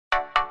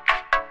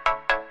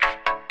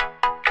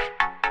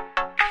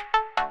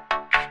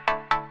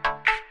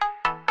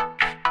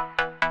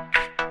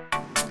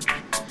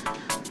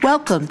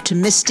Welcome to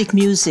Mystic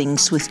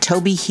Musings with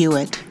Toby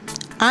Hewitt.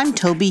 I'm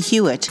Toby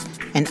Hewitt,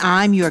 and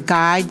I'm your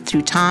guide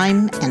through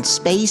time and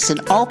space and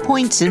all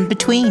points in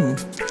between.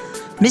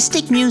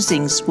 Mystic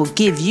Musings will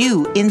give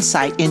you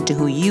insight into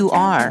who you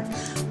are,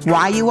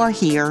 why you are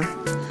here,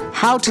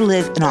 how to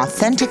live an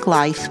authentic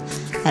life,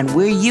 and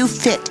where you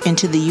fit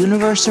into the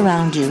universe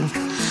around you.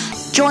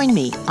 Join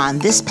me on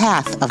this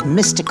path of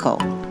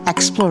mystical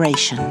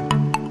exploration.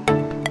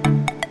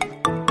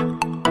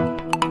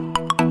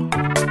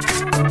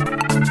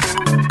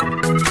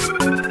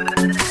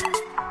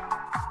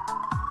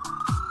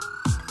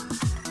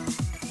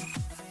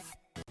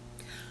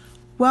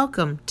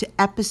 Welcome to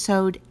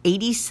episode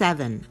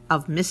 87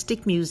 of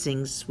Mystic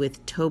Musings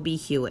with Toby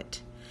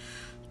Hewitt.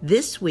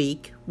 This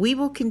week, we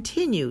will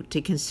continue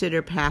to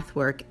consider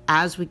pathwork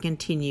as we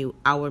continue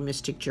our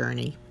mystic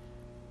journey.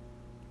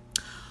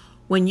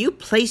 When you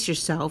place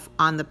yourself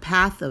on the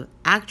path of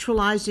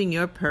actualizing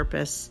your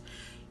purpose,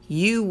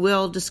 you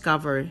will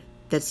discover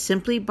that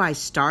simply by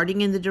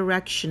starting in the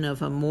direction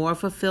of a more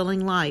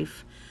fulfilling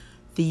life,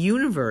 the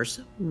universe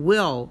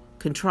will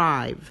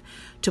contrive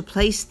to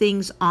place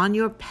things on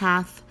your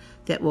path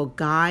that will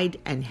guide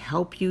and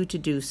help you to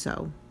do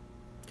so.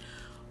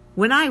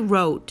 When I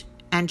wrote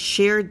and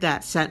shared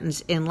that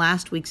sentence in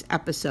last week's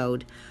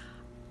episode,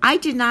 I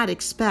did not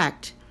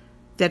expect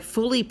that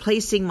fully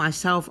placing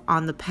myself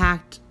on the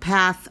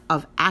path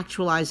of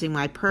actualizing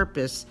my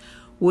purpose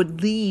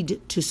would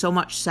lead to so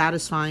much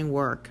satisfying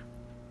work.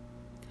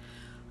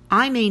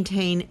 I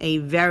maintain a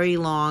very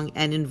long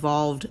and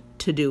involved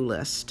to-do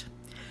list.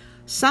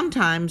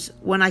 Sometimes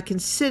when I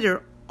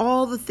consider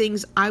all the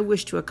things I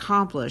wish to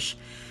accomplish,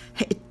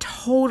 it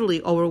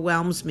totally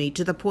overwhelms me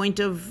to the point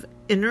of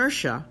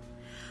inertia.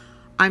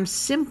 I'm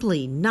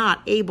simply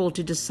not able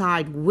to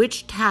decide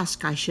which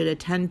task I should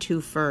attend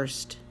to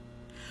first.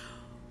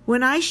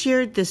 When I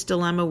shared this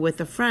dilemma with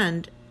a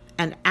friend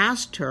and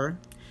asked her,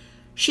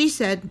 she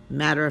said,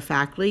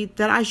 matter-of-factly,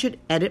 that I should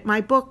edit my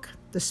book,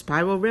 The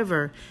Spiral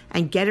River,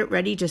 and get it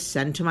ready to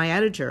send to my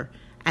editor,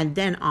 and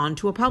then on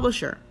to a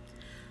publisher.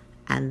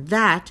 And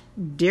that,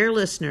 dear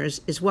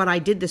listeners, is what I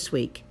did this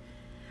week.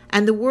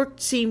 And the work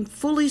seemed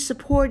fully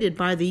supported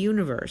by the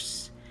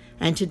universe.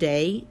 And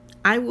today,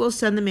 I will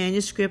send the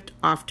manuscript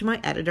off to my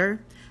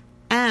editor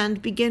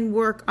and begin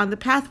work on the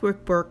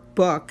Pathwork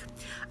book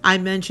I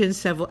mentioned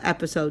several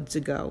episodes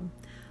ago.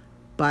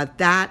 But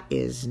that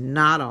is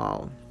not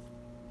all.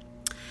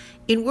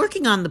 In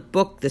working on the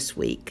book this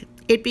week,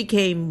 it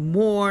became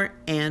more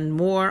and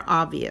more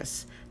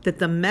obvious that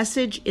the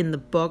message in the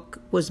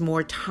book was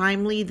more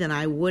timely than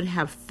I would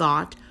have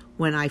thought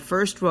when I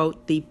first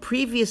wrote the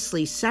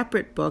previously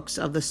separate books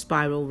of The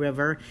Spiral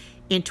River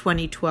in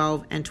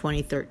 2012 and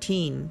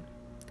 2013.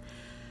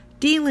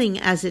 Dealing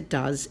as it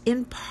does,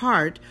 in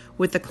part,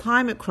 with the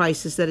climate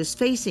crisis that is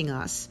facing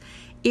us,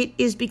 it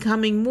is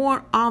becoming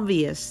more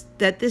obvious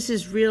that this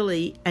is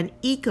really an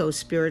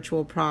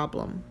eco-spiritual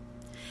problem.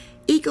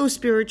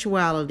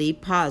 Eco-spirituality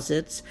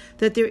posits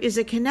that there is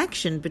a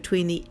connection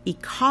between the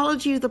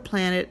ecology of the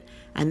planet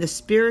and the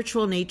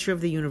spiritual nature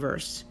of the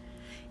universe.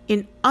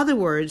 In other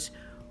words,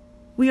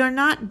 we are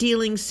not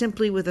dealing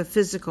simply with a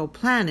physical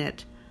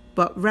planet,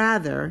 but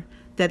rather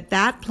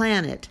that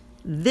planet,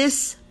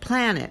 this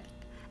planet,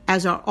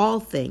 as are all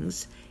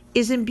things,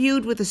 is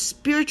imbued with a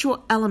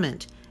spiritual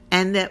element,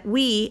 and that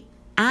we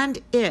and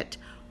it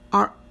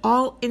are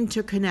all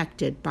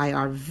interconnected by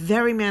our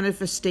very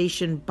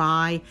manifestation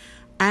by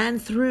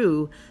and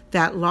through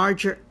that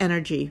larger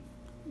energy,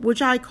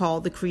 which I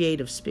call the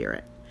creative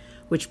spirit,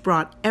 which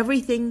brought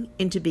everything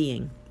into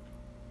being.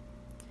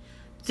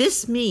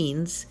 This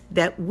means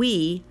that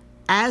we,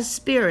 as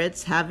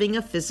spirits having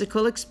a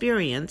physical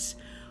experience,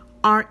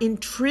 are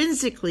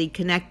intrinsically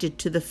connected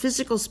to the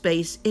physical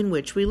space in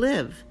which we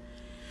live.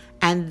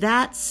 And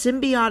that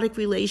symbiotic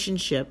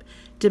relationship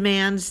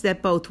demands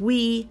that both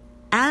we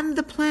and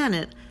the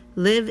planet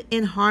live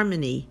in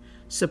harmony,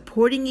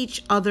 supporting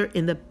each other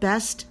in the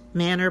best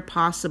manner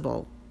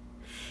possible.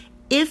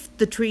 If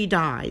the tree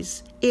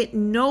dies, it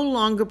no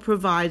longer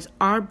provides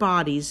our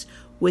bodies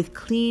with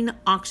clean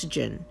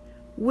oxygen,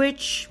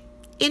 which,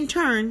 in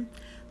turn,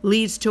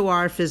 leads to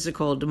our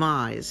physical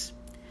demise.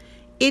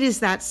 It is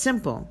that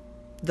simple,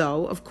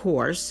 though, of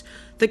course,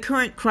 the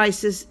current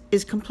crisis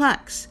is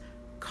complex,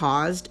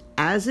 caused,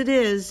 as it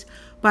is,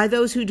 by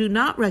those who do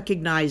not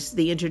recognize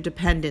the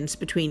interdependence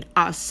between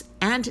us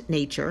and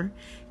nature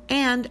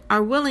and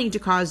are willing to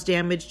cause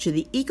damage to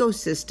the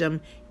ecosystem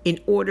in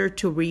order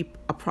to reap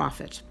a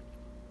profit.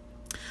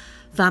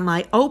 The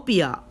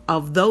myopia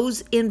of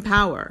those in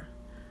power,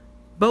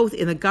 both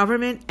in the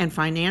government and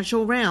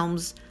financial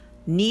realms,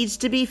 needs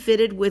to be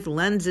fitted with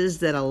lenses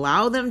that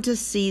allow them to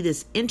see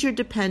this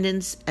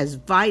interdependence as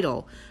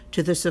vital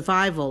to the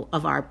survival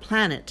of our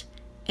planet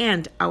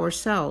and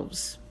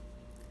ourselves.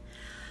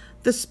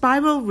 The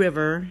Spiral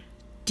River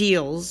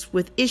deals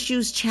with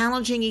issues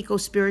challenging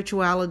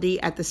eco-spirituality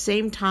at the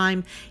same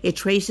time it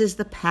traces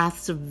the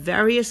paths of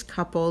various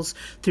couples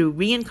through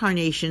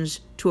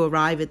reincarnations to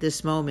arrive at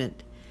this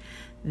moment.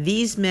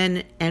 These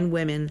men and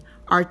women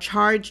are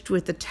charged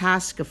with the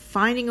task of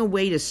finding a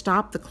way to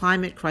stop the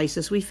climate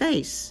crisis we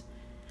face.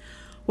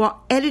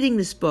 While editing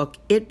this book,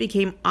 it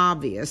became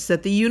obvious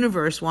that the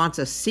universe wants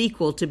a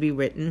sequel to be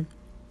written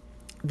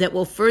that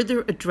will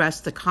further address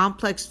the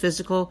complex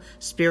physical,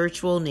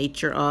 spiritual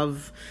nature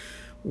of,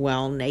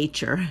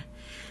 nature.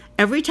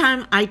 Every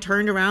time I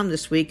turned around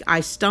this week,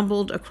 I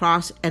stumbled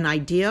across an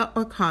idea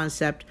or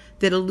concept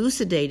that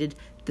elucidated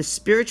the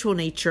spiritual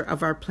nature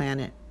of our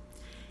planet.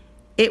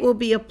 It will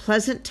be a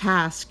pleasant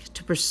task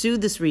to pursue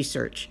this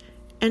research,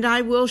 and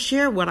I will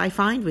share what I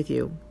find with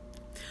you.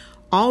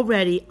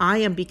 Already, I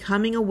am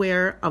becoming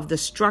aware of the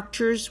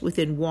structures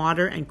within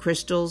water and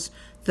crystals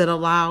that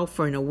allow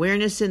for an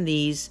awareness in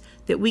these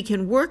that we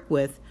can work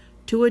with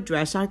to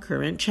address our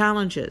current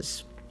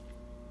challenges.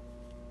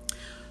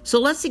 So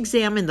let's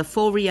examine the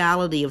full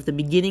reality of the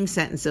beginning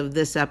sentence of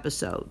this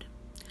episode.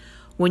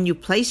 When you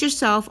place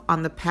yourself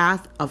on the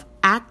path of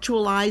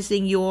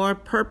actualizing your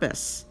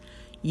purpose,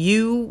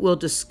 you will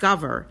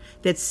discover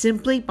that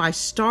simply by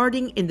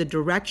starting in the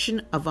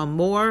direction of a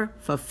more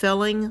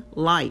fulfilling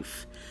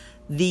life,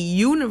 the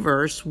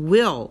universe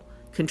will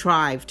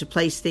contrive to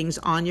place things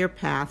on your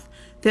path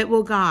that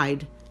will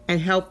guide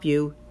and help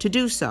you to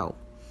do so.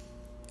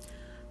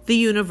 The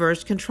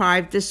universe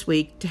contrived this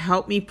week to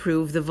help me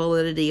prove the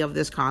validity of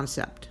this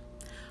concept.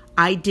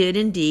 I did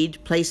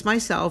indeed place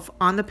myself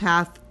on the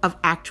path of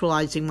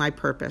actualizing my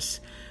purpose,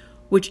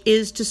 which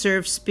is to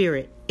serve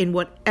spirit in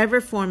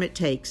whatever form it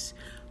takes,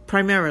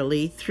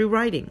 primarily through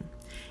writing.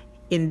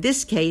 In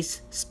this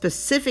case,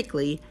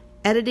 specifically,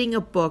 editing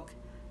a book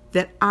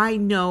that I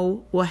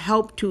know will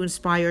help to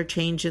inspire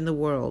change in the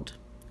world.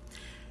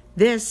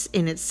 This,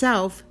 in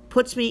itself,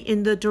 puts me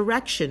in the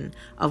direction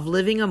of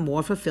living a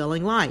more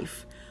fulfilling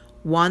life,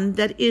 one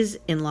that is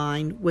in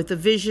line with the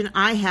vision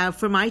I have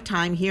for my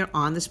time here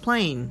on this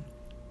plane.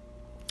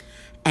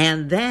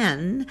 And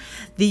then,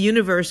 the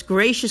universe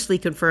graciously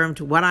confirmed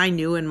what I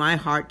knew in my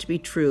heart to be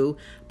true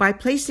by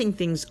placing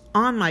things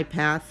on my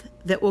path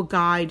that will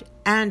guide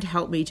and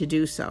help me to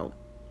do so.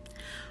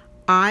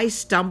 I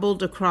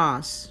stumbled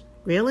across,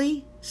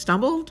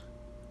 stumbled?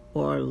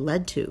 Or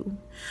led to,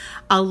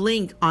 a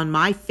link on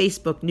my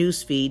Facebook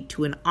newsfeed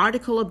to an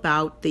article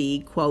about the,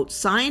 quote,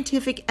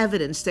 scientific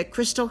evidence that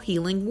crystal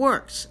healing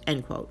works,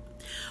 end quote,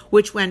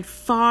 which went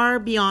far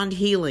beyond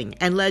healing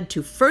and led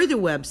to further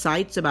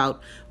websites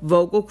about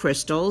Vogel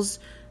crystals,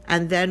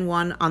 and then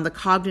one on the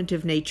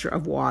cognitive nature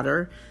of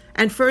water,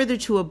 and further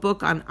to a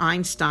book on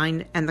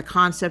Einstein and the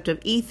concept of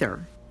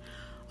ether.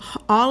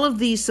 All of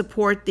these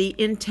support the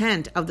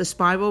intent of the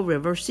Spiral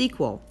River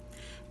sequel.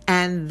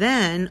 And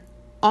then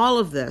all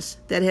of this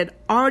that had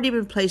already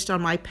been placed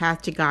on my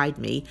path to guide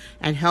me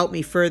and help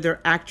me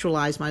further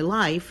actualize my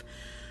life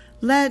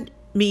led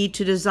me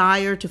to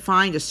desire to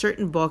find a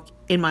certain book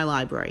in my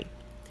library,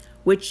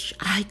 which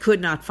I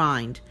could not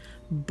find.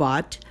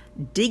 But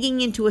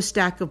digging into a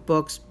stack of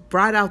books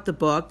brought out the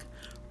book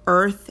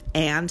Earth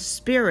and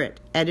Spirit,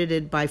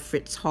 edited by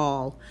Fritz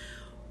Hall,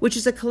 which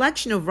is a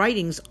collection of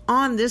writings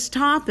on this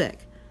topic.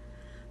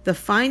 The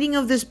finding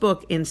of this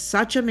book in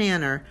such a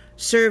manner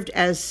served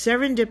as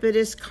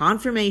serendipitous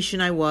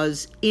confirmation I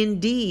was,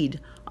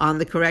 indeed, on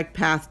the correct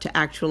path to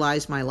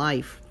actualize my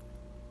life.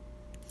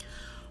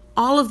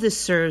 All of this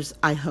serves,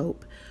 I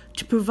hope,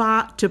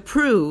 to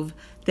prove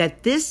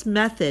that this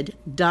method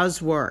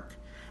does work,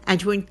 and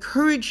to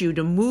encourage you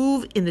to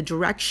move in the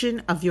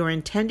direction of your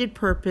intended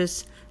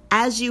purpose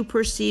as you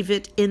perceive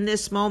it in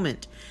this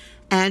moment,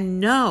 and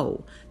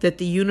know that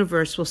the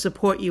universe will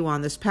support you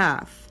on this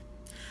path.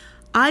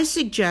 I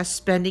suggest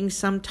spending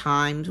some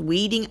time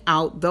weeding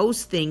out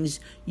those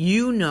things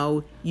you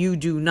know you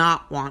do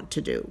not want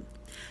to do,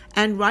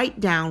 and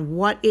write down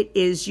what it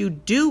is you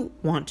do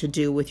want to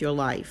do with your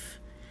life.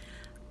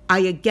 I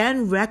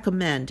again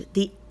recommend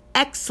the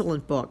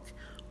excellent book,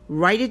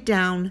 Write It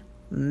Down,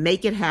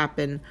 Make It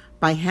Happen,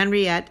 by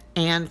Henriette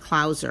Ann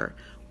Clouser,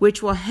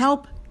 which will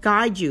help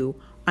guide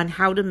you on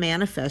how to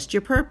manifest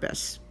your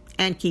purpose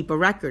and keep a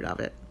record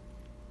of it.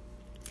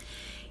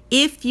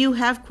 If you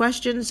have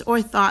questions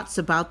or thoughts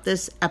about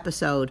this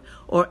episode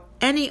or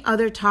any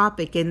other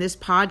topic in this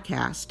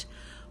podcast,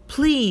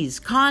 please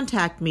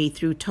contact me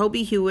through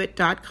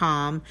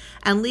tobyhewitt.com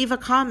and leave a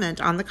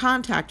comment on the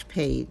contact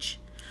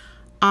page.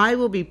 I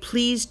will be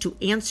pleased to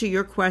answer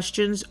your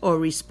questions or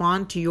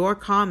respond to your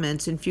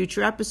comments in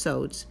future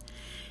episodes.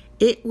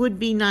 It would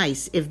be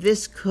nice if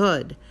this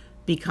could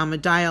become a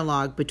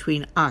dialogue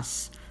between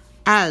us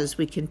as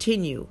we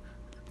continue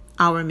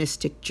our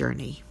mystic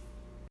journey.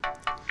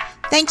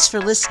 Thanks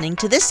for listening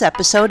to this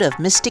episode of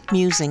Mystic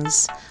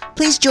Musings.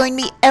 Please join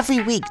me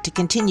every week to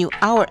continue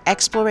our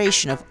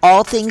exploration of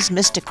all things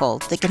mystical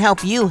that can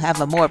help you have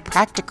a more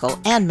practical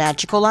and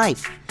magical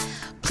life.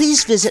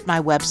 Please visit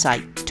my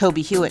website,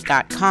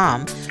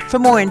 tobyhewitt.com, for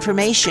more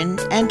information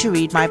and to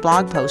read my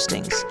blog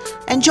postings.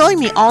 And join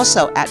me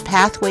also at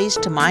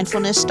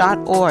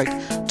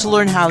pathwaystomindfulness.org to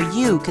learn how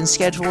you can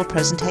schedule a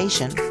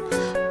presentation.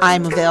 I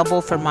am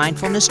available for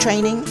mindfulness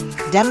training,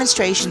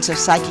 demonstrations of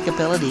psychic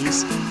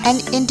abilities,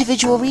 and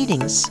individual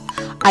readings.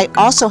 I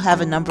also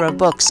have a number of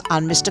books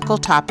on mystical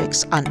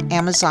topics on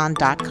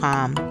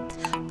Amazon.com.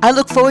 I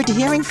look forward to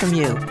hearing from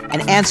you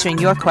and answering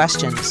your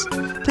questions.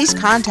 Please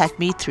contact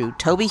me through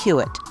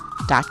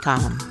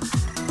TobyHewitt.com.